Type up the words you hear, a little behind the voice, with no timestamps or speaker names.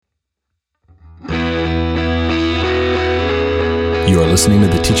You are listening to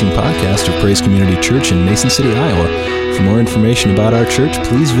the teaching podcast of Praise Community Church in Mason City, Iowa. For more information about our church,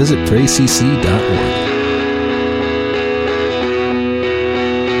 please visit praisecc.org.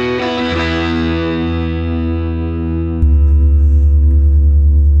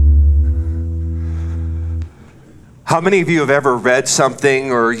 How many of you have ever read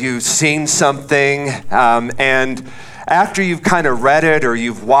something or you've seen something and after you've kind of read it or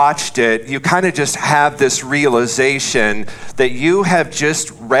you've watched it, you kind of just have this realization that you have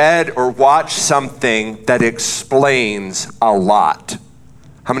just read or watched something that explains a lot?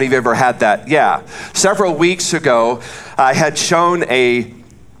 How many of you have ever had that? Yeah. Several weeks ago, I had shown a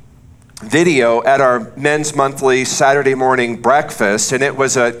video at our men's monthly Saturday morning breakfast, and it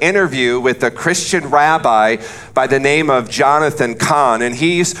was an interview with a Christian rabbi by the name of Jonathan Cahn, and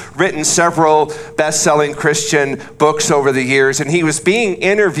he's written several best-selling Christian books over the years, and he was being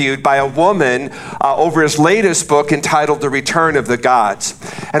interviewed by a woman over his latest book entitled The Return of the Gods.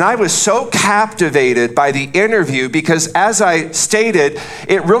 And I was so captivated by the interview because, as I stated,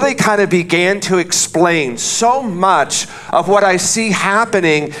 it really kind of began to explain so much of what I see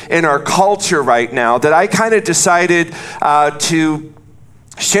happening in our culture right now that I kind of decided to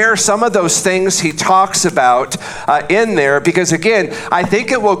share some of those things he talks about in there, because again, I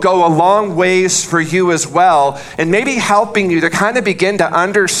think it will go a long ways for you as well, and maybe helping you to kind of begin to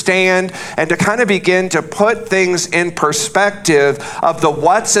understand and to kind of begin to put things in perspective of the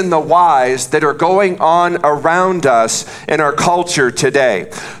whats and the whys that are going on around us in our culture today.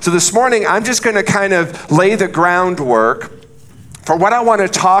 So this morning, I'm just going to kind of lay the groundwork for what I want to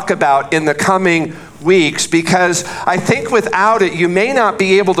talk about in the coming weeks, because I think without it, you may not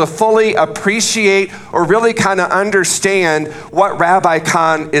be able to fully appreciate or really kind of understand what Rabbi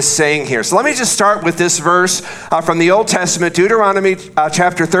Cahn is saying here. So let me just start with this verse from the Old Testament, Deuteronomy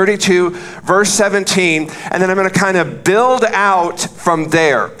chapter 32, verse 17, and then I'm going to kind of build out from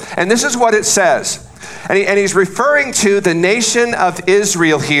there. And this is what it says. And he's referring to the nation of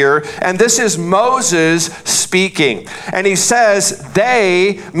Israel here, and this is Moses speaking. And he says,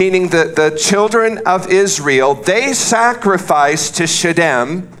 they, meaning the children of Israel, they sacrificed to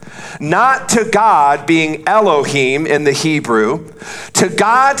Shedem, not to God, being Elohim in the Hebrew, to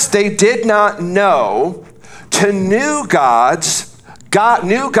gods they did not know, to new gods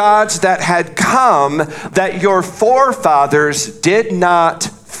that had come that your forefathers did not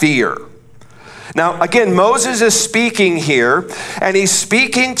fear. Now, again, Moses is speaking here, and he's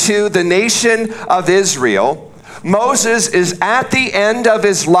speaking to the nation of Israel. Moses is at the end of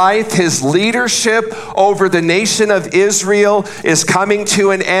his life. His leadership over the nation of Israel is coming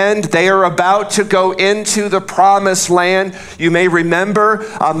to an end. They are about to go into the promised land. You may remember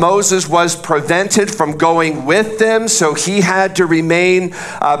Moses was prevented from going with them, so he had to remain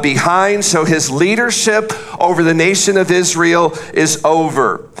behind. So his leadership over the nation of Israel is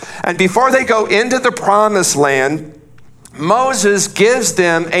over. And before they go into the promised land, Moses gives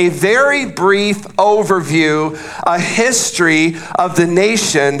them a very brief overview, a history of the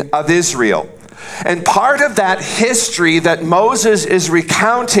nation of Israel. And part of that history that Moses is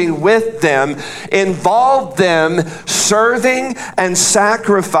recounting with them involved them serving and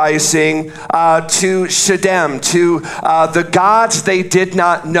sacrificing to Shedem, to the gods they did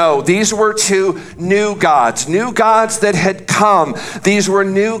not know. These were to new gods that had come. These were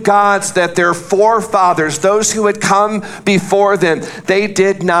new gods that their forefathers, those who had come before them, they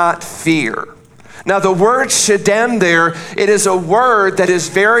did not fear. Now, the word Shedem there, it is a word that is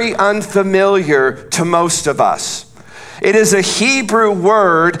very unfamiliar to most of us. It is a Hebrew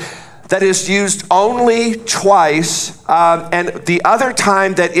word that is used only twice, and the other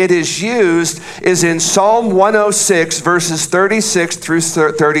time that it is used is in Psalm 106, verses 36 through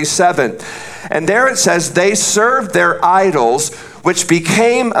 37. And there it says, they served their idols, which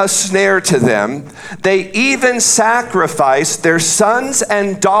became a snare to them. They even sacrificed their sons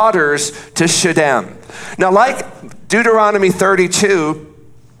and daughters to Shedem. Now, like Deuteronomy 32,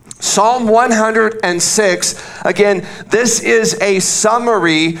 Psalm 106, again, this is a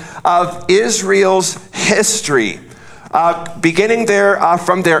summary of Israel's history. Beginning there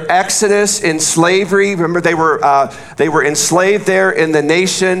from their exodus in slavery. Remember, they were enslaved there in the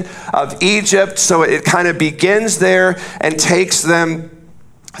nation of Egypt. So it kind of begins there and takes them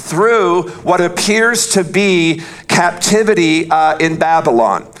through what appears to be captivity in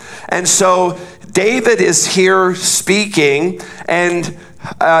Babylon. And so David is here speaking, and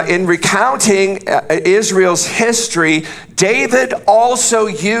in recounting Israel's history, David also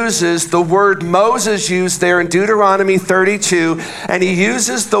uses the word Moses used there in Deuteronomy 32, and he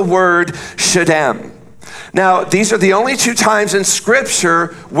uses the word Shedem. Now, these are the only two times in Scripture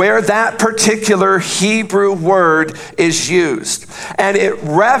where that particular Hebrew word is used. And it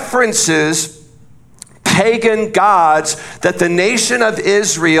references pagan gods that the nation of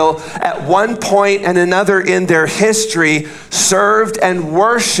Israel at one point and another in their history served and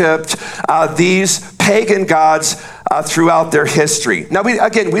worshiped these pagan gods throughout their history. Now, we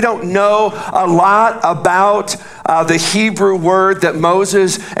don't know a lot about the Hebrew word that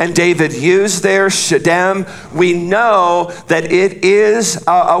Moses and David used there, Shedem. We know that it is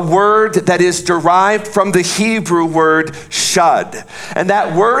a word that is derived from the Hebrew word shud. And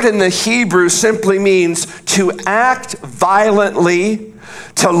that word in the Hebrew simply means to act violently,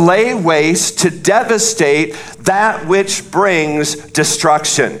 to lay waste, to devastate that which brings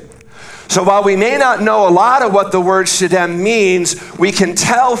destruction. So while we may not know a lot of what the word Shedem means, we can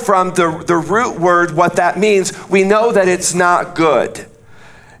tell from the root word what that means. We know that it's not good.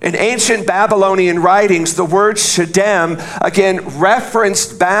 In ancient Babylonian writings, the word Shedem, again,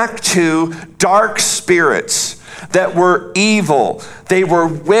 referenced back to dark spirits that were evil. They were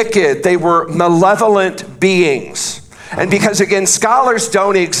wicked. They were malevolent beings. And because, again, scholars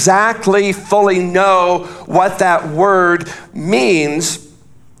don't exactly fully know what that word means,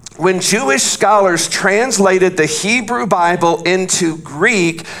 when Jewish scholars translated the Hebrew Bible into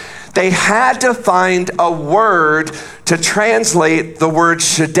Greek, they had to find a word to translate the word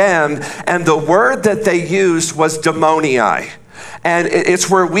Shedem, and the word that they used was demoniai. And it's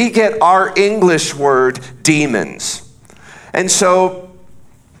where we get our English word demons. And so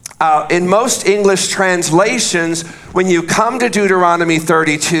in most English translations, when you come to Deuteronomy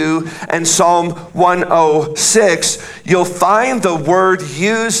 32 and Psalm 106, you'll find the word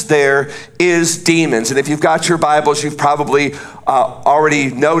used there is demons. And if you've got your Bibles, you've probably already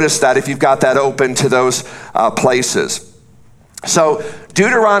noticed that if you've got that open to those places. So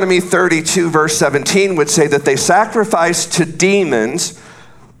Deuteronomy 32 verse 17 would say that they sacrificed to demons,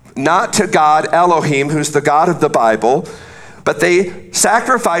 not to God Elohim, who's the God of the Bible, but they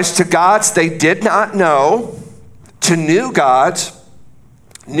sacrificed to gods they did not know, to new gods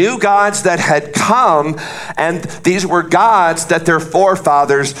that had come, and these were gods that their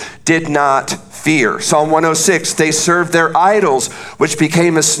forefathers did not fear. Psalm 106, they served their idols, which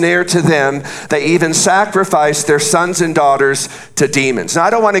became a snare to them. They even sacrificed their sons and daughters to demons. Now,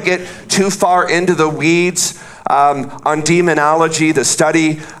 I don't want to get too far into the weeds on demonology, the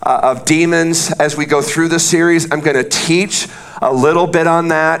study of demons. As we go through the series, I'm going to teach a little bit on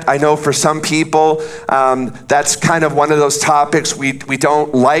that. I know for some people, that's kind of one of those topics we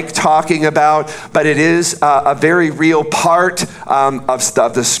don't like talking about, but it is a very real part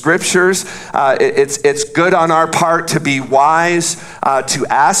of the scriptures. It's good on our part to be wise to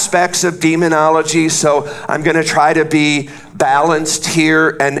aspects of demonology, so I'm going to try to be balanced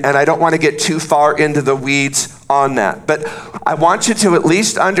here, and I don't want to get too far into the weeds on that. But I want you to at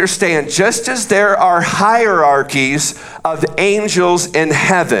least understand, just as there are hierarchies of angels in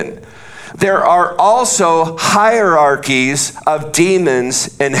heaven, there are also hierarchies of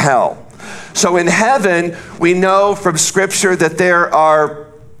demons in hell. So in heaven, we know from Scripture that there are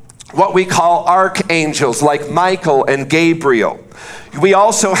what we call archangels, like Michael and Gabriel. We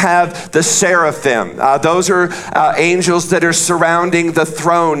also have the seraphim. Those are angels that are surrounding the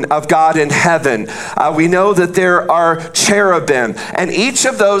throne of God in heaven. We know that there are cherubim. And each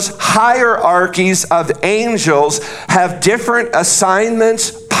of those hierarchies of angels have different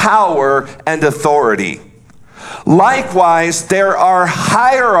assignments, power, and authority. Likewise, there are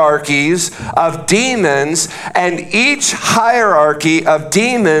hierarchies of demons, and each hierarchy of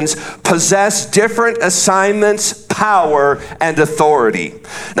demons possess different assignments, power, and authority.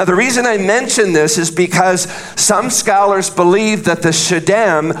 Now, the reason I mention this is because some scholars believe that the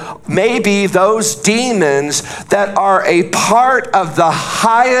Shedem may be those demons that are a part of the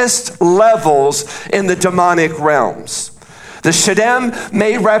highest levels in the demonic realms. The Shedem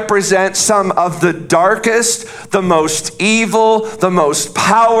may represent some of the darkest, the most evil, the most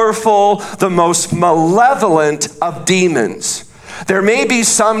powerful, the most malevolent of demons. There may be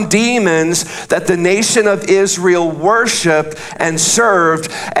some demons that the nation of Israel worshiped and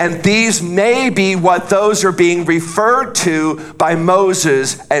served, and these may be what those are being referred to by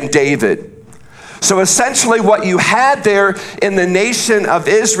Moses and David. So essentially what you had there in the nation of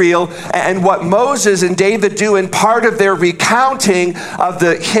Israel, and what Moses and David do in part of their recounting of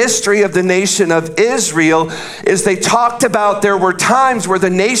the history of the nation of Israel, is they talked about there were times where the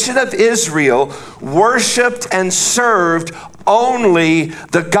nation of Israel worshiped and served only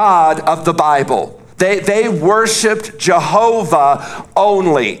the God of the Bible. They worshiped Jehovah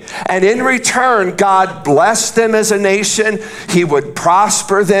only. And in return, God blessed them as a nation. He would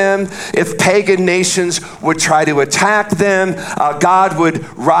prosper them. If pagan nations would try to attack them, God would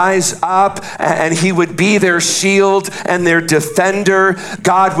rise up and he would be their shield and their defender.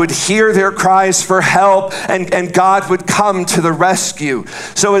 God would hear their cries for help, and God would come to the rescue.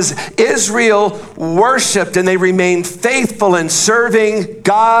 So as Israel worshiped and they remained faithful in serving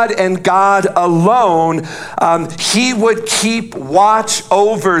God and God alone, he would keep watch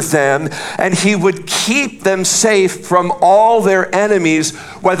over them, and he would keep them safe from all their enemies,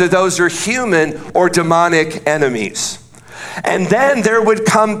 whether those are human or demonic enemies. And then there would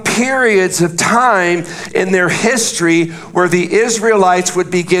come periods of time in their history where the Israelites would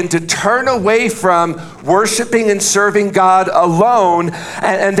begin to turn away from worshiping and serving God alone,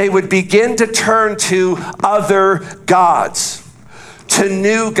 and they would begin to turn to other gods. To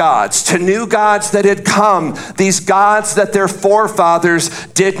new gods that had come, these gods that their forefathers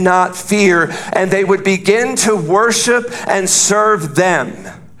did not fear, and they would begin to worship and serve them.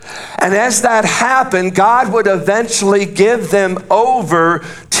 And as that happened, God would eventually give them over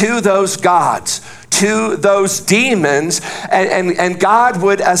to those gods, to those demons, and God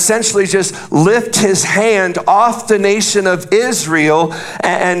would essentially just lift his hand off the nation of Israel,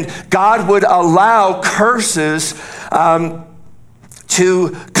 and God would allow curses to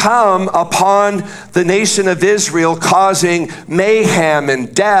come upon the nation of Israel, causing mayhem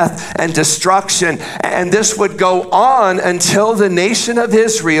and death and destruction. And this would go on until the nation of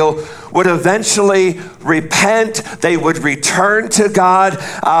Israel would eventually repent. They would return to God,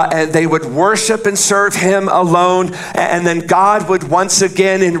 and they would worship and serve him alone. And then God would once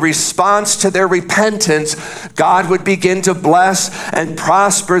again, in response to their repentance, God would begin to bless and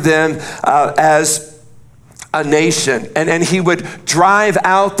prosper them as a nation. And he would drive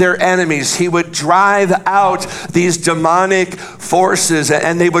out their enemies. He would drive out these demonic forces,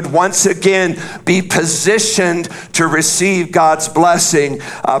 and they would once again be positioned to receive God's blessing,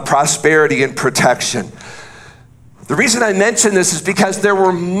 prosperity, and protection. The reason I mention this is because there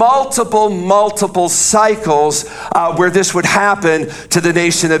were multiple cycles where this would happen to the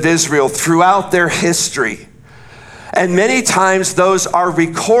nation of Israel throughout their history. And many times those are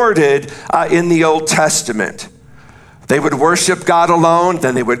recorded in the Old Testament. They would worship God alone,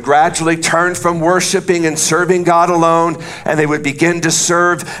 then they would gradually turn from worshiping and serving God alone, and they would begin to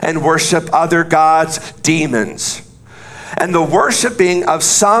serve and worship other gods, demons. And the worshiping of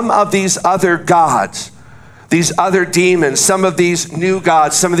some of these other gods, these other demons, some of these new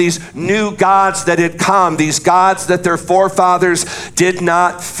gods, some of these new gods that had come, these gods that their forefathers did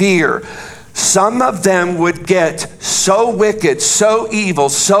not fear, some of them would get so wicked, so evil,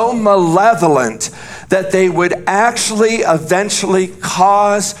 so malevolent that they would actually eventually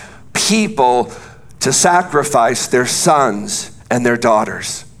cause people to sacrifice their sons and their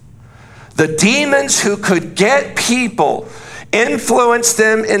daughters. The demons who could get people influenced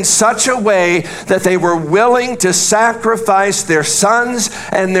them in such a way that they were willing to sacrifice their sons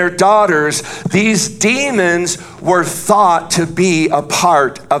and their daughters. These demons were thought to be a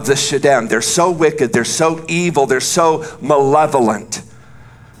part of the Shedem. They're so wicked, they're so evil, they're so malevolent.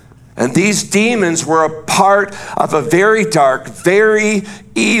 And these demons were a part of a very dark, very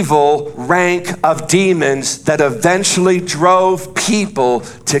evil rank of demons that eventually drove people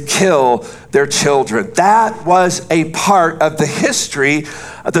to kill their children. That was a part of the history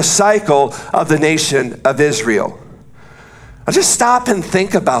of the cycle of the nation of Israel. Now just stop and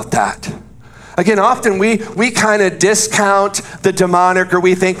think about that. Again, often we kind of discount the demonic, or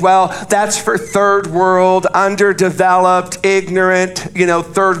we think, well, that's for third world, underdeveloped, ignorant,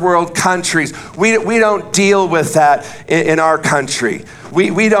 third world countries. We don't deal with that in our country.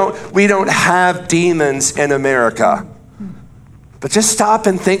 We don't have demons in America. But just stop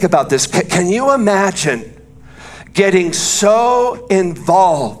and think about this. Can you imagine getting so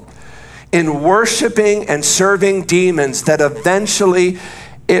involved in worshiping and serving demons that eventually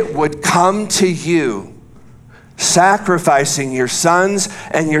it would come to you, sacrificing your sons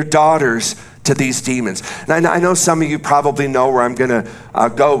and your daughters to these demons? And I know some of you probably know where I'm going to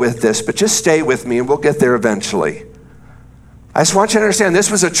go with this, but just stay with me and we'll get there eventually. I just want you to understand this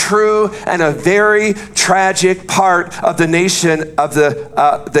was a true and a very tragic part of the nation, of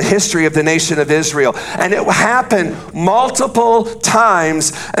the history of the nation of Israel. And it happened multiple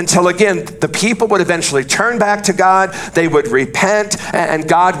times until, again, the people would eventually turn back to God. They would repent and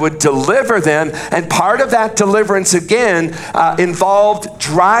God would deliver them. And part of that deliverance, again, involved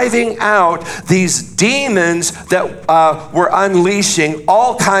driving out these demons that were unleashing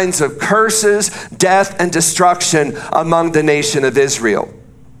all kinds of curses, death, and destruction among the nation of Israel.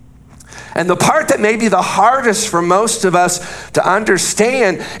 And the part that may be the hardest for most of us to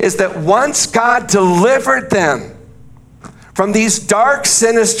understand is that once God delivered them from these dark,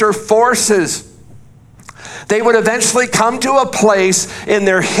 sinister forces, they would eventually come to a place in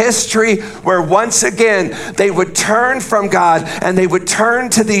their history where once again they would turn from God and they would turn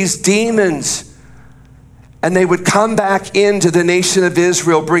to these demons. And they would come back into the nation of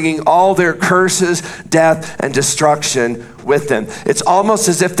Israel, bringing all their curses, death, and destruction with them. It's almost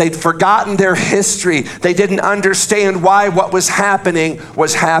as if they'd forgotten their history. They didn't understand why what was happening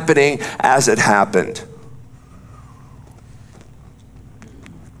as it happened.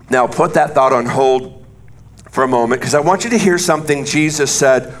 Now, put that thought on hold for a moment, because I want you to hear something Jesus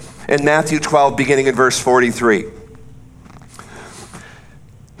said in Matthew 12, beginning in verse 43.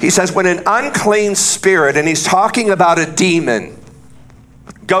 He says, when an unclean spirit, and he's talking about a demon,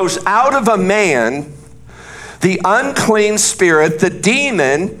 goes out of a man, the unclean spirit, the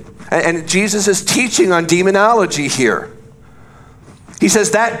demon, and Jesus is teaching on demonology here. He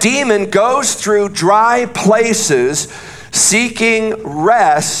says that demon goes through dry places seeking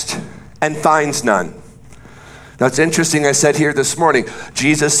rest and finds none. Now it's interesting, I said here this morning,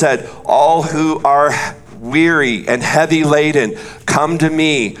 Jesus said, all who are weary and heavy laden, come to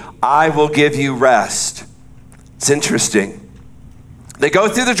me, I will give you rest. It's interesting. They go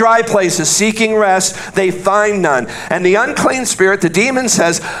through the dry places seeking rest, they find none. And the unclean spirit, the demon,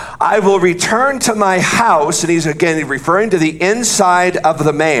 says, I will return to my house. And he's again referring to the inside of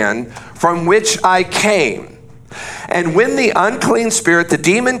the man from which I came. And when the unclean spirit, the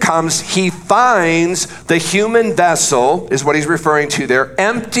demon, comes, he finds the human vessel, is what he's referring to there,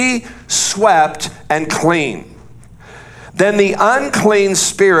 empty, swept, and clean. Then the unclean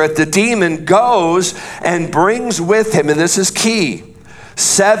spirit, the demon, goes and brings with him, and this is key,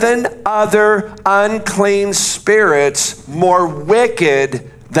 7 other unclean spirits more wicked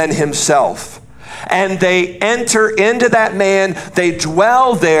than himself. And they enter into that man, they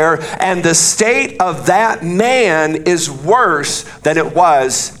dwell there, and the state of that man is worse than it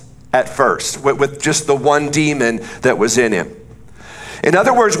was at first, with just the one demon that was in him. In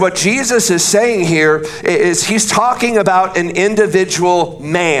other words, what Jesus is saying here is he's talking about an individual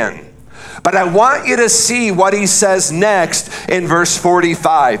man. But I want you to see what he says next in verse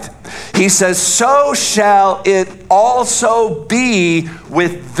 45. He says, so shall it also be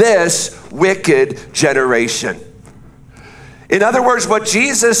with this wicked generation. In other words, what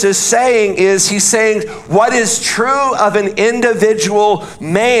Jesus is saying is, he's saying what is true of an individual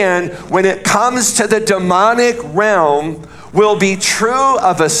man when it comes to the demonic realm will be true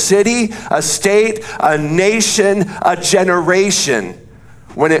of a city, a state, a nation, a generation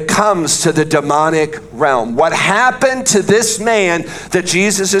when it comes to the demonic realm. What happened to this man that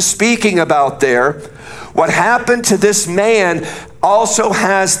Jesus is speaking about there, what happened to this man also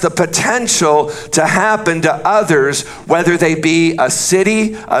has the potential to happen to others, whether they be a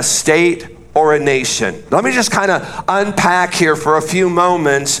city, a state, or a nation. Let me just kind of unpack here for a few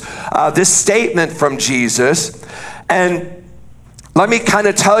moments this statement from Jesus, and let me kind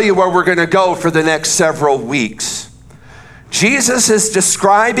of tell you where we're going to go for the next several weeks. Jesus is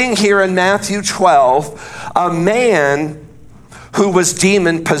describing here in Matthew 12 a man who was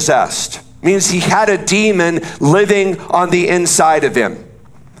demon possessed. Means he had a demon living on the inside of him.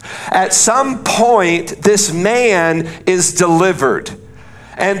 At some point, this man is delivered.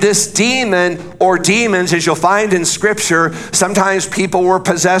 And this demon or demons, as you'll find in Scripture, sometimes people were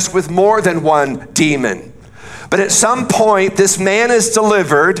possessed with more than one demon. But at some point, this man is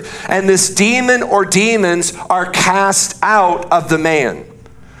delivered, and this demon or demons are cast out of the man.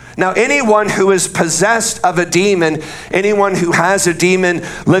 Now, anyone who is possessed of a demon, anyone who has a demon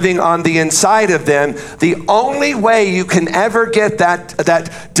living on the inside of them, the only way you can ever get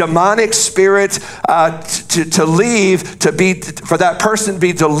that demonic spirit to leave, for that person to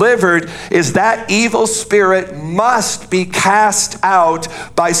be delivered, is that evil spirit must be cast out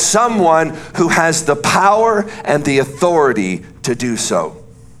by someone who has the power and the authority to do so.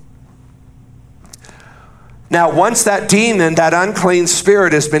 Now, once that demon, that unclean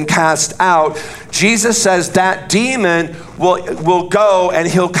spirit has been cast out, Jesus says that demon will go and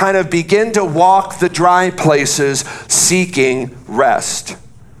he'll kind of begin to walk the dry places seeking rest.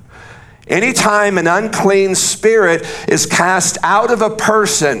 Anytime an unclean spirit is cast out of a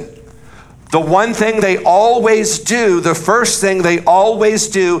person, the one thing they always do, the first thing they always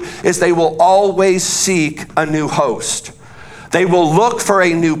do, is they will always seek a new host. They will look for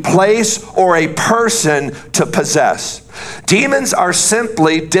a new place or a person to possess. Demons are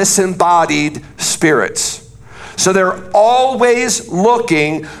simply disembodied spirits. So they're always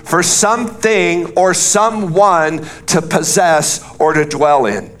looking for something or someone to possess or to dwell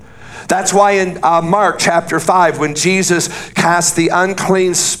in. That's why in Mark chapter 5, when Jesus cast the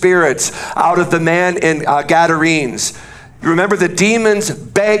unclean spirits out of the man in Gadarenes, you remember the demons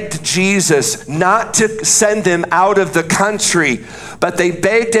begged Jesus not to send them out of the country, but they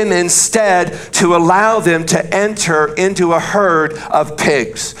begged him instead to allow them to enter into a herd of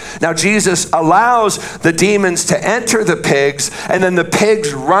pigs. Now Jesus allows the demons to enter the pigs, and then the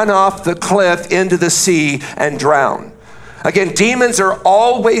pigs run off the cliff into the sea and drown. Again, demons are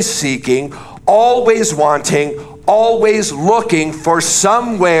always seeking, always wanting, always looking for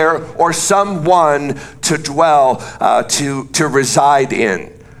somewhere or someone to dwell, to reside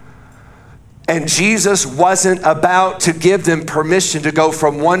in. And Jesus wasn't about to give them permission to go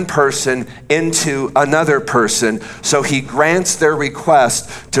from one person into another person, so he grants their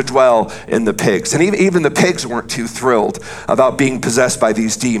request to dwell in the pigs. And even the pigs weren't too thrilled about being possessed by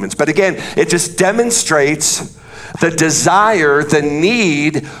these demons. But again, it just demonstrates the desire, the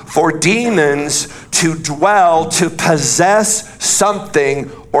need for demons to dwell, to possess something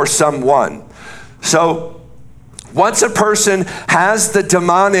or someone. So once a person has the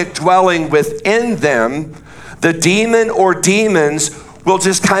demonic dwelling within them, the demon or demons will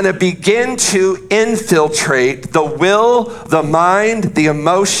just kind of begin to infiltrate the will, the mind, the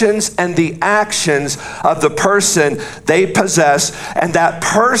emotions, and the actions of the person they possess. And that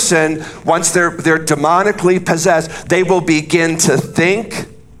person, once they're demonically possessed, they will begin to think,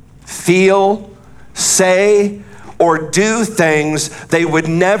 feel, say, or do things they would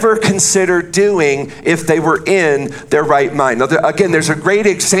never consider doing if they were in their right mind. Now, again, there's a great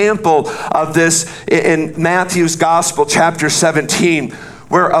example of this in Matthew's Gospel, chapter 17,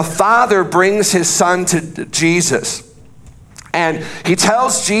 where a father brings his son to Jesus. And he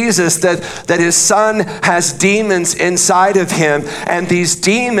tells Jesus that his son has demons inside of him, and these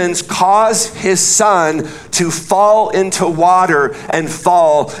demons cause his son to fall into water and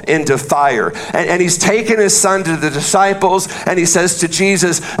fall into fire. And he's taken his son to the disciples, and he says to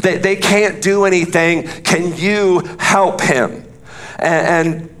Jesus that they can't do anything. Can you help him?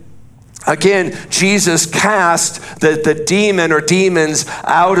 And again, Jesus cast the demon or demons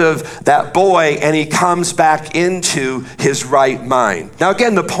out of that boy, and he comes back into his right mind. Now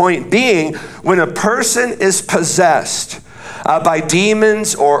again, the point being, when a person is possessed by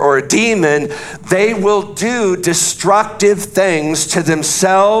demons or a demon, they will do destructive things to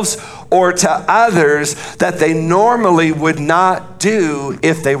themselves or to others that they normally would not do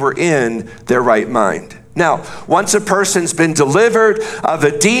if they were in their right mind. Now, once a person's been delivered of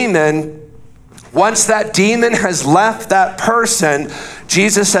a demon, once that demon has left that person,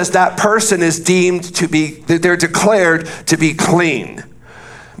 Jesus says that person is they're declared to be clean.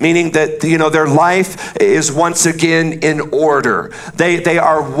 Meaning that, their life is once again in order. They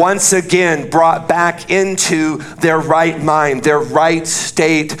are once again brought back into their right mind, their right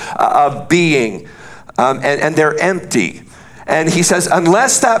state of being, and they're empty. And he says,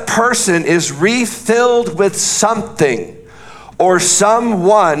 unless that person is refilled with something or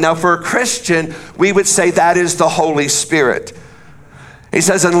someone, now for a Christian, we would say that is the Holy Spirit. He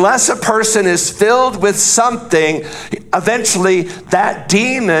says, unless a person is filled with something, eventually that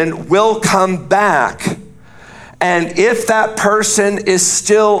demon will come back. And if that person is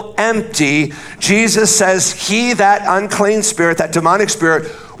still empty, Jesus says that unclean spirit, that demonic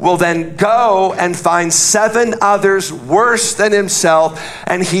spirit, will then go and find 7 others worse than himself,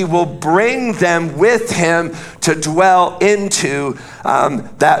 and he will bring them with him to dwell into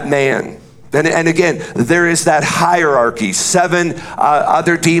that man. And again, there is that hierarchy. 7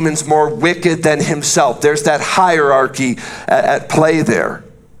 other demons more wicked than himself. There's that hierarchy at play there.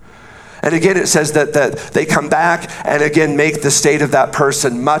 And again, it says that they come back and again make the state of that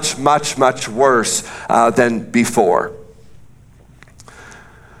person much, much, much worse than before.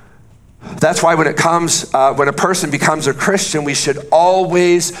 That's why when a person becomes a Christian, we should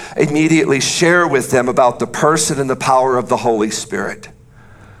always immediately share with them about the person and the power of the Holy Spirit.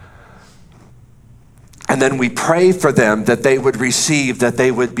 And then we pray for them that they would receive, that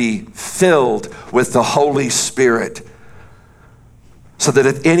they would be filled with the Holy Spirit. So that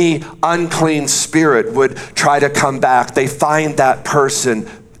if any unclean spirit would try to come back, they find that person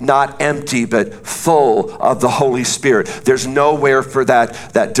not empty, but full of the Holy Spirit. There's nowhere for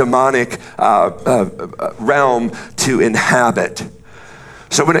that demonic realm to inhabit.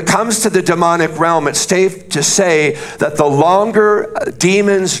 So when it comes to the demonic realm, it's safe to say that the longer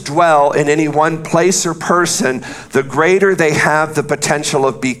demons dwell in any one place or person, the greater they have the potential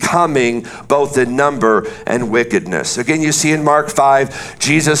of becoming both in number and wickedness. Again, you see in Mark 5,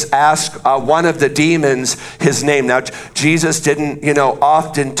 Jesus asked one of the demons his name. Now, Jesus didn't,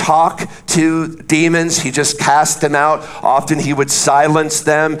 often talk to demons. He just cast them out. Often he would silence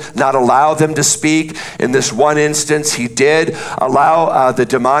them, not allow them to speak. In this one instance, he did allow the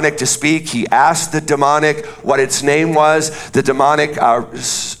demonic to speak. He asked the demonic what its name was. The demonic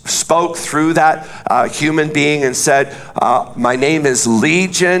spoke through that human being and said, my name is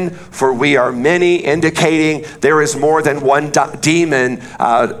Legion, for we are many, indicating there is more than one demon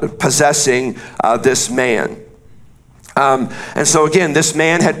possessing this man. And so again, this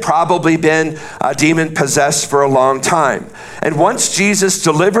man had probably been demon possessed for a long time. And once Jesus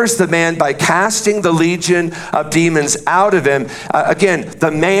delivers the man by casting the legion of demons out of him, again,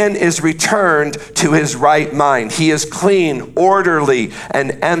 the man is returned to his right mind. He is clean, orderly,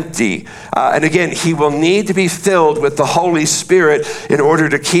 and empty. And again, he will need to be filled with the Holy Spirit in order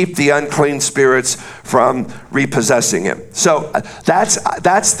to keep the unclean spirits from repossessing him. So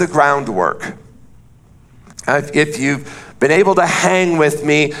that's the groundwork. If you've been able to hang with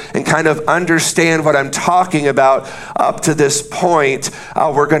me and kind of understand what I'm talking about up to this point,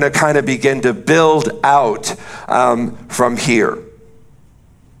 we're going to kind of begin to build out from here.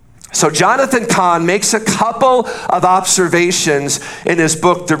 So Jonathan Cahn makes a couple of observations in his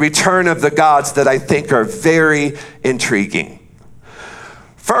book, The Return of the Gods, that I think are very intriguing.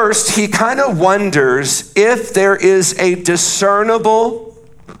 First, he kind of wonders if there is a discernible,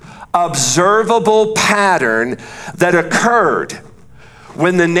 observable pattern that occurred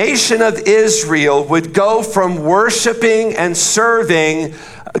when the nation of Israel would go from worshiping and serving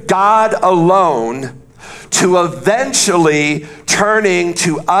God alone to eventually turning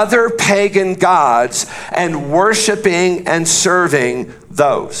to other pagan gods and worshiping and serving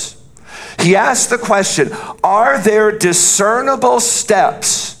those. He asked the question, are there discernible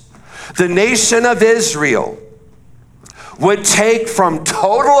steps the nation of Israel would take from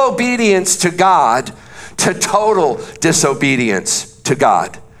total obedience to God to total disobedience to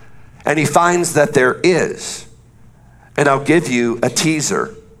God? And he finds that there is. And I'll give you a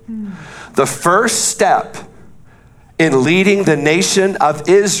teaser. The first step in leading the nation of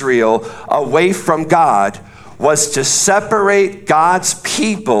Israel away from God was to separate God's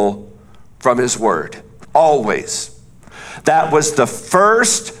people from his word. Always. That was the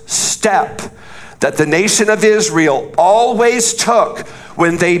first step that the nation of Israel always took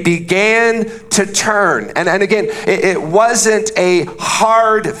when they began to turn. And again, it wasn't a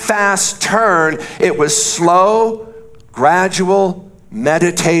hard, fast turn. It was slow, gradual,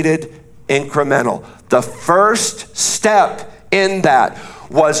 meditated, incremental. The first step in that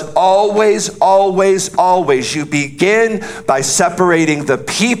was always, always, always. You begin by separating the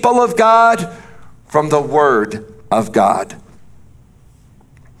people of God from the Word of God.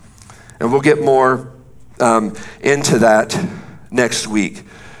 And we'll get more into that next week.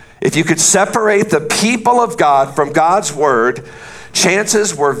 If you could separate the people of God from God's word,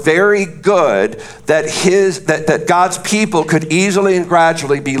 chances were very good that God's people could easily and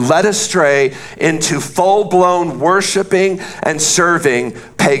gradually be led astray into full-blown worshiping and serving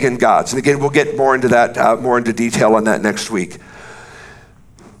pagan gods. And again, we'll get more into that, more into detail on that next week.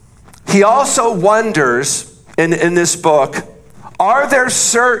 He also wonders in this book, are there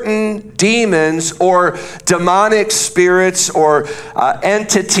certain demons or demonic spirits or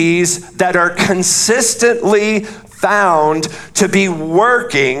entities that are consistently found to be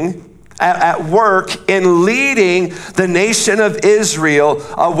working at work in leading the nation of Israel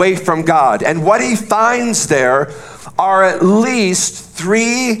away from God? And what he finds there are at least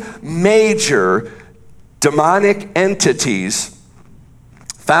 3 major demonic entities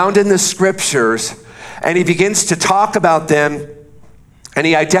found in the scriptures, and he begins to talk about them. And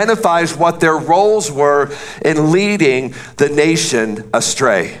he identifies what their roles were in leading the nation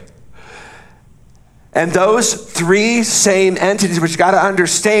astray. And those 3 same entities, which you got to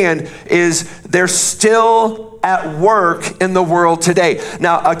understand, is they're still at work in the world today.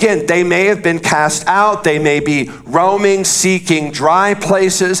 Now, again, they may have been cast out. They may be roaming, seeking dry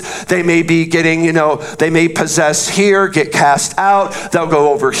places. They may be getting, they may possess here, get cast out. They'll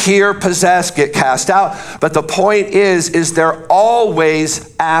go over here, possess, get cast out. But the point is they're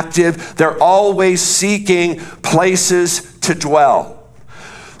always active. They're always seeking places to dwell.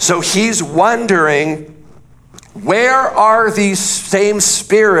 So he's wondering, where are these same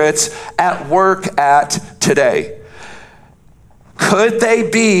spirits at work at today? Could they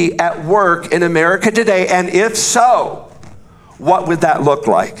be at work in America today? And if so, what would that look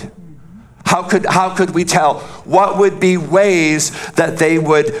like? How could we tell? What would be ways that they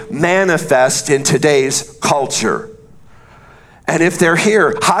would manifest in today's culture? And if they're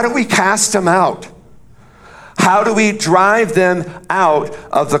here, how do we cast them out? How do we drive them out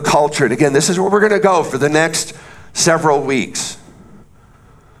of the culture? And again, this is where we're going to go for the next several weeks.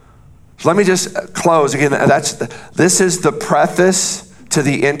 So let me just close. Again, this is the preface to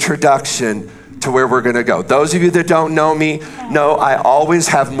the introduction to where we're going to go. Those of you that don't know me know I always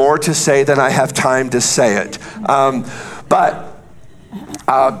have more to say than I have time to say it. But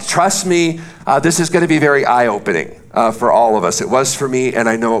trust me, this is going to be very eye-opening for all of us. It was for me, and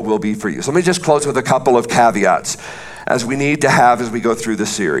I know it will be for you. So let me just close with a couple of caveats as we need to have as we go through the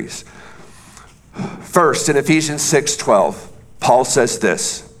series. First, in Ephesians 6:12, Paul says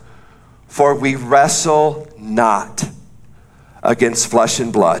this, "For we wrestle not against flesh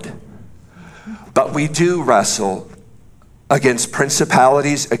and blood, but we do wrestle against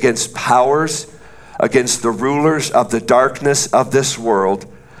principalities, against powers, against the rulers of the darkness of this world,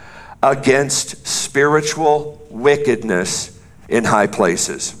 against spiritual wickedness in high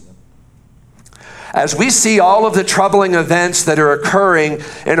places." As we see all of the troubling events that are occurring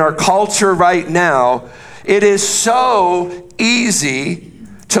in our culture right now, it is so easy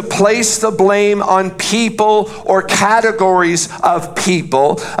to place the blame on people or categories of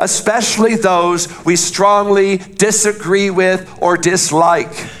people, especially those we strongly disagree with or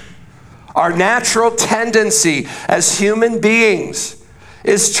dislike. Our natural tendency as human beings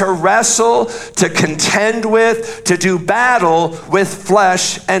is to wrestle, to contend with, to do battle with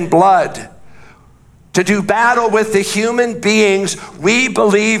flesh and blood. To do battle with the human beings we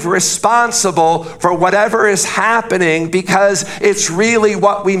believe responsible for whatever is happening, because it's really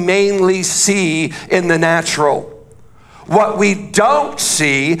what we mainly see in the natural. What we don't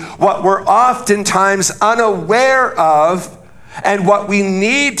see, what we're oftentimes unaware of, and what we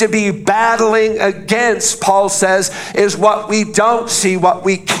need to be battling against, Paul says, is what we don't see, what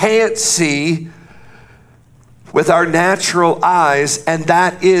we can't see with our natural eyes, and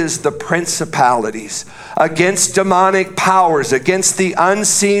that is the principalities, against demonic powers, against the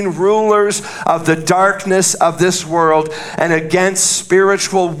unseen rulers of the darkness of this world, and against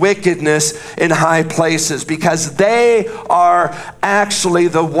spiritual wickedness in high places, because they are actually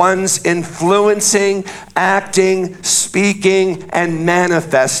the ones influencing, acting, speaking, and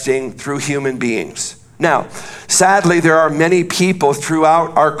manifesting through human beings. Now, sadly, there are many people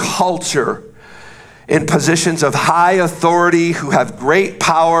throughout our culture in positions of high authority who have great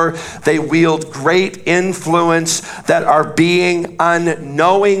power. They wield great influence that are being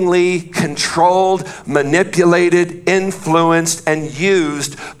unknowingly controlled, manipulated, influenced, and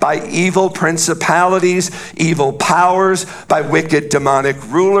used by evil principalities, evil powers, by wicked demonic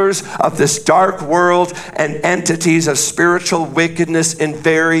rulers of this dark world, and entities of spiritual wickedness in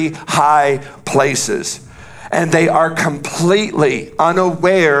very high places. And they are completely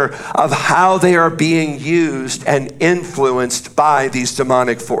unaware of how they are being used and influenced by these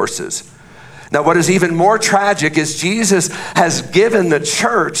demonic forces. Now, what is even more tragic is Jesus has given the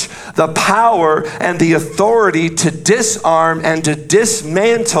church the power and the authority to disarm and to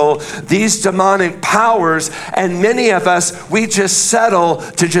dismantle these demonic powers. And many of us, we just settle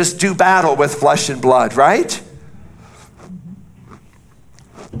to just do battle with flesh and blood, right?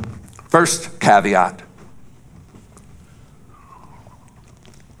 First caveat.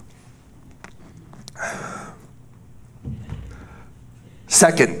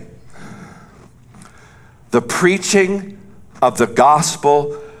 Second, the preaching of the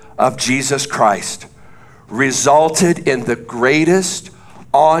gospel of Jesus Christ resulted in the greatest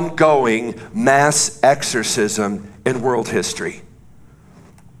ongoing mass exorcism in world history.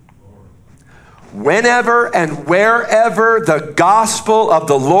 Whenever and wherever the gospel of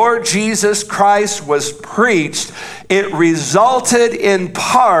the Lord Jesus Christ was preached, it resulted in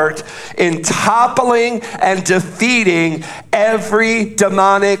part in toppling and defeating every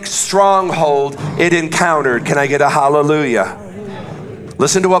demonic stronghold it encountered. Can I get a hallelujah?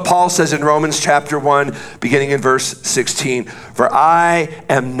 Listen to what Paul says in Romans chapter 1, beginning in verse 16. "For I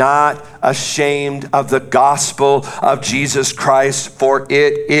am not ashamed of the gospel of Jesus Christ, for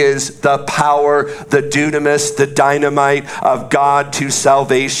it is the power, the dunamis, the dynamite of God to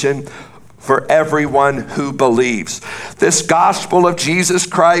salvation for everyone who believes." This gospel of Jesus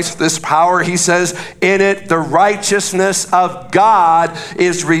Christ, this power, he says, in it the righteousness of God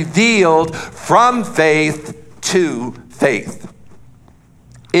is revealed from faith to faith.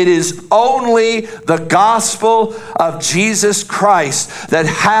 It is only the gospel of Jesus Christ that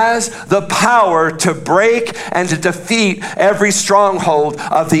has the power to break and to defeat every stronghold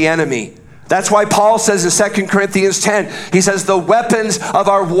of the enemy. That's why Paul says in 2 Corinthians 10, he says, the weapons of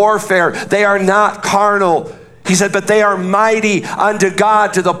our warfare, they are not carnal. He said, but they are mighty unto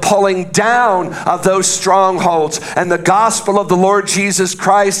God to the pulling down of those strongholds. And the gospel of the Lord Jesus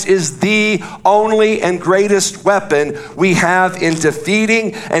Christ is the only and greatest weapon we have in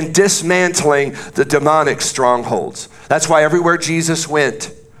defeating and dismantling the demonic strongholds. That's why everywhere Jesus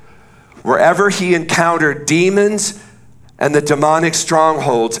went, wherever he encountered demons and the demonic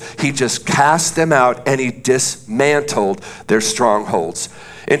strongholds, he just cast them out and he dismantled their strongholds.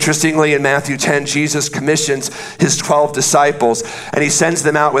 Interestingly, in Matthew 10, Jesus commissions his 12 disciples and he sends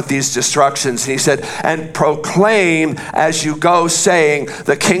them out with these instructions. And he said, and proclaim as you go, saying,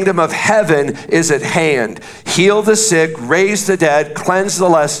 the kingdom of heaven is at hand. Heal the sick, raise the dead, cleanse the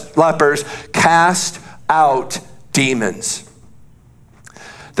lepers, cast out demons.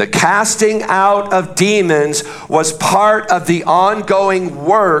 The casting out of demons was part of the ongoing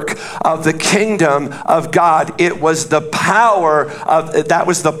work of the kingdom of God. It was the power of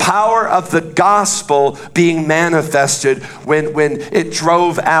the gospel being manifested when it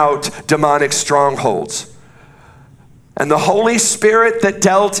drove out demonic strongholds. And the Holy Spirit that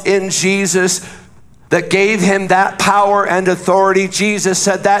dealt in Jesus, that gave him that power and authority, Jesus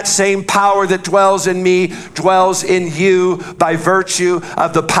said, that same power that dwells in me dwells in you by virtue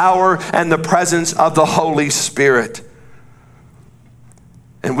of the power and the presence of the Holy Spirit.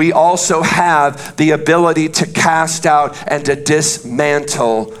 And we also have the ability to cast out and to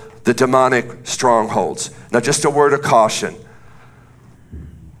dismantle the demonic strongholds. Now, just a word of caution.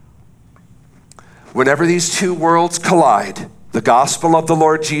 Whenever these two worlds collide, the gospel of the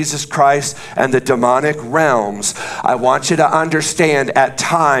Lord Jesus Christ and the demonic realms, I want you to understand at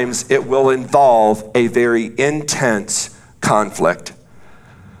times it will involve a very intense conflict.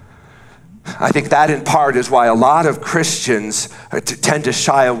 I think that in part is why a lot of Christians tend to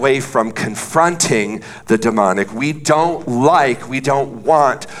shy away from confronting the demonic. We don't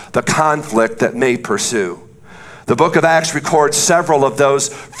want the conflict that may pursue. The book of Acts records several of those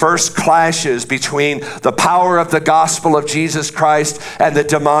first clashes between the power of the gospel of Jesus Christ and the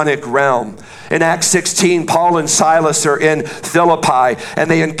demonic realm. In Acts 16, Paul and Silas are in Philippi,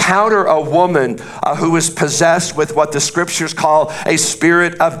 and they encounter a woman who is possessed with what the scriptures call a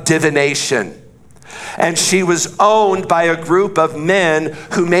spirit of divination. And she was owned by a group of men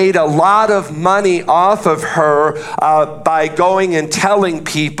who made a lot of money off of her by going and telling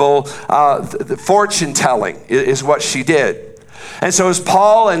people, fortune telling is what she did. And so as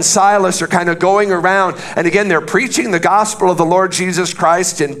Paul and Silas are kind of going around, and again, they're preaching the gospel of the Lord Jesus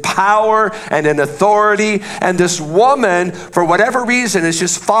Christ in power and in authority. And this woman, for whatever reason, is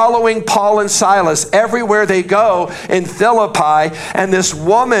just following Paul and Silas everywhere they go in Philippi. And this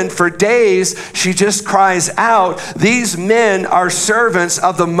woman, for days, she just cries out, these men are servants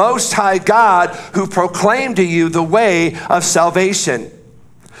of the Most High God who proclaim to you the way of salvation.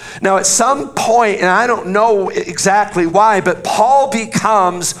 Now, at some point, and I don't know exactly why, but Paul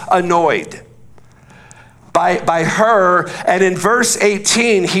becomes annoyed by her. And in verse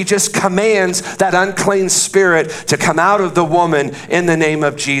 18, he just commands that unclean spirit to come out of the woman in the name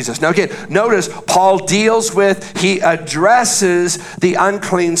of Jesus. Now, again, notice Paul he addresses the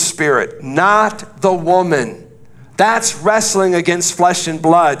unclean spirit, not the woman. That's wrestling against flesh and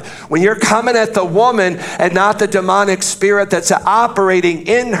blood. When you're coming at the woman and not the demonic spirit that's operating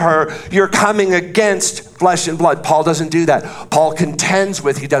in her, you're coming against flesh and blood. Paul doesn't do that. Paul contends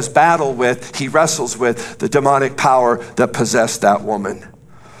with, he does battle with, he wrestles with the demonic power that possessed that woman.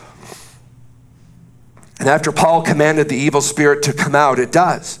 And after Paul commanded the evil spirit to come out, it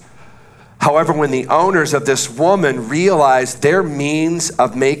does. However, when the owners of this woman realized their means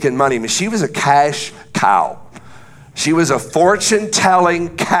of making money, I mean, she was a cash cow. She was a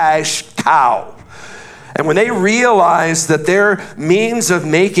fortune-telling cash cow. And when they realized that their means of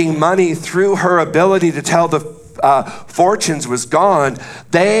making money through her ability to tell the fortunes was gone,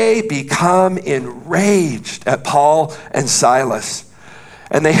 they become enraged at Paul and Silas.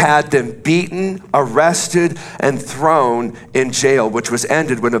 And they had them beaten, arrested, and thrown in jail, which was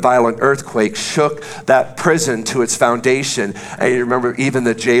ended when a violent earthquake shook that prison to its foundation. And you remember, even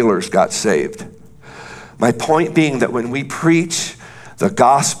the jailers got saved. My point being that when we preach the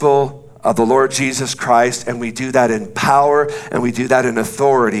gospel of the Lord Jesus Christ, and we do that in power and we do that in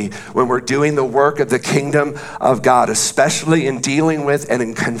authority, when we're doing the work of the kingdom of God, especially in dealing with and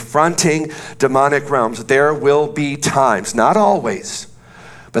in confronting demonic realms, there will be times, not always,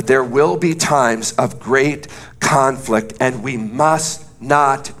 but there will be times of great conflict, and we must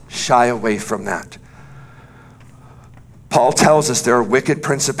not shy away from that. Paul tells us there are wicked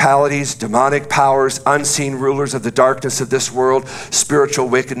principalities, demonic powers, unseen rulers of the darkness of this world, spiritual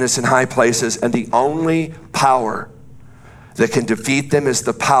wickedness in high places, and the only power that can defeat them is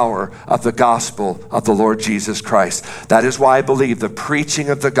the power of the gospel of the Lord Jesus Christ. That is why I believe the preaching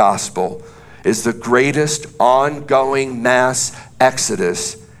of the gospel is the greatest ongoing mass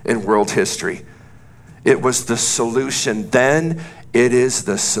exodus in world history. It was the solution then. It is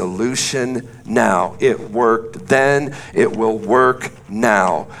the solution now. It worked then. It will work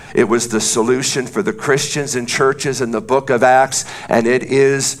now. It was the solution for the Christians and churches in the book of Acts, and it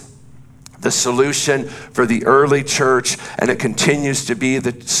is the solution for the early church, and it continues to be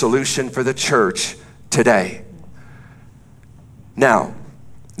the solution for the church today. Now,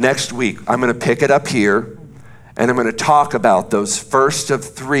 next week, I'm going to pick it up here, and I'm going to talk about those first of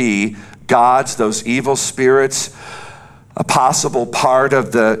three gods, those evil spirits, a possible part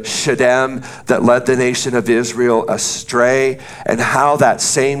of the Shedem that led the nation of Israel astray, and how that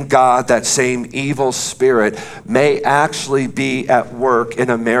same God, that same evil spirit may actually be at work in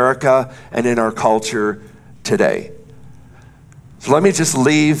America and in our culture today. So let me just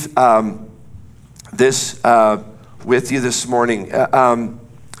leave this with you this morning.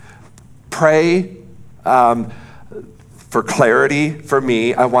 Pray for clarity for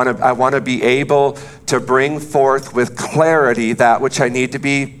me. I want to be able to bring forth with clarity that which I need to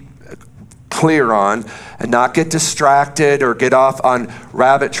be clear on, and not get distracted or get off on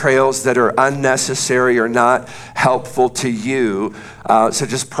rabbit trails that are unnecessary or not helpful to you. So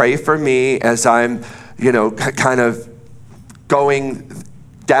just pray for me as I'm, kind of going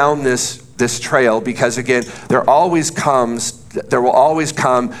down this trail, because again, there will always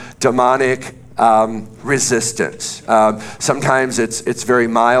come demonic resistance. Sometimes it's very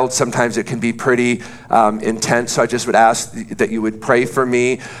mild. Sometimes it can be pretty intense. So I just would ask that you would pray for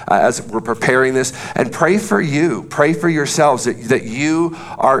me as we're preparing this, and pray for you. Pray for yourselves that you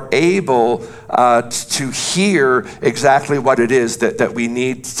are able to hear exactly what it is that we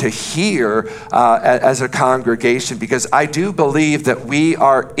need to hear as a congregation, because I do believe that we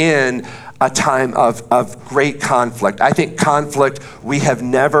are in a time of great conflict. I think conflict we have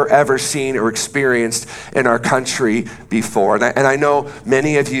never, ever seen or experienced in our country before. And I know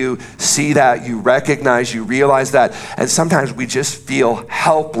many of you see that, you recognize, you realize that, and sometimes we just feel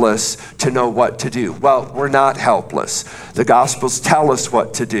helpless to know what to do. Well, we're not helpless. The Gospels tell us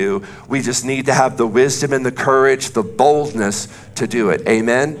what to do. We just need to have the wisdom and the courage, the boldness to do it.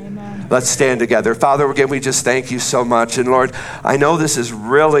 Amen? Amen. Let's stand together. Father, again, we just thank you so much. And Lord, I know this is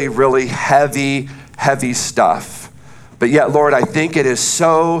really, really heavy stuff. But yet, Lord, I think it is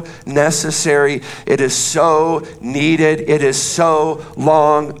so necessary. It is so needed. It is so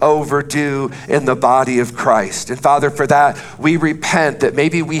long overdue in the body of Christ. And Father, for that, we repent that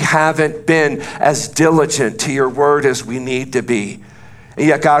maybe we haven't been as diligent to your word as we need to be. And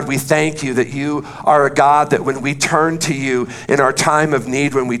yet, God, we thank you that you are a God that when we turn to you in our time of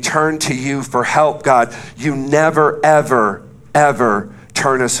need, when we turn to you for help, God, you never, ever, ever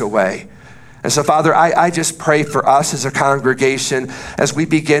turn us away. And so, Father, I just pray for us as a congregation as we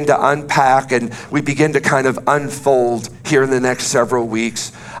begin to unpack and we begin to kind of unfold here in the next several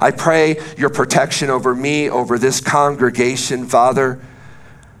weeks. I pray your protection over me, over this congregation, Father,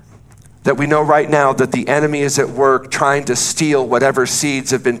 that we know right now that the enemy is at work trying to steal whatever seeds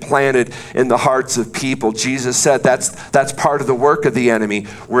have been planted in the hearts of people. Jesus said that's part of the work of the enemy.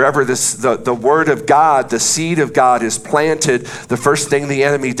 Wherever the word of God, the seed of God is planted, the first thing the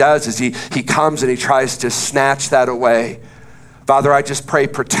enemy does is he comes and he tries to snatch that away. Father, I just pray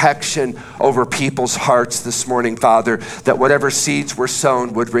protection over people's hearts this morning, Father, that whatever seeds were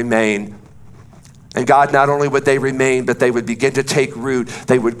sown would remain. And God, not only would they remain, but they would begin to take root,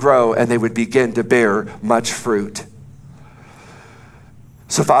 they would grow, and they would begin to bear much fruit.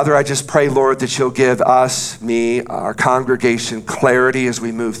 So Father, I just pray, Lord, that you'll give us, me, our congregation, clarity as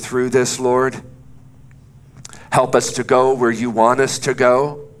we move through this, Lord. Help us to go where you want us to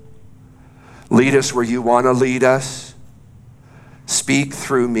go. Lead us where you want to lead us. Speak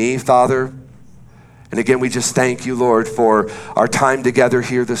through me, Father. And again, we just thank you, Lord, for our time together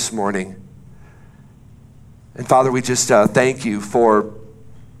here this morning. And Father, we just thank you for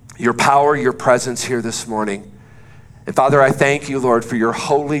your power, your presence here this morning. And Father, I thank you, Lord, for your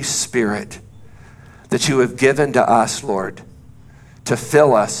Holy Spirit that you have given to us, Lord, to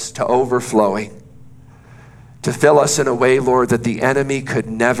fill us to overflowing, to fill us in a way, Lord, that the enemy could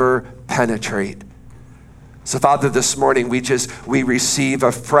never penetrate. So Father, this morning we receive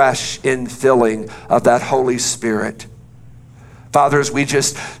a fresh infilling of that Holy Spirit. Father, as we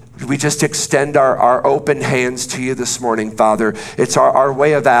just We just extend our open hands to you this morning, Father. It's our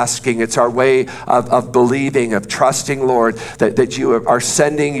way of asking. It's our way of believing, of trusting, Lord, that you are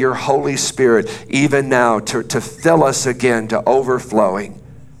sending your Holy Spirit even now to fill us again to overflowing.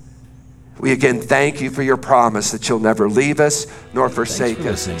 We again thank you for your promise that you'll never leave us nor forsake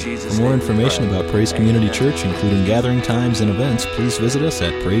us. In Jesus' For more name information about Praise Community Church, including gathering times and events, please visit us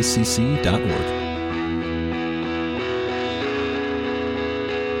at praisecc.org.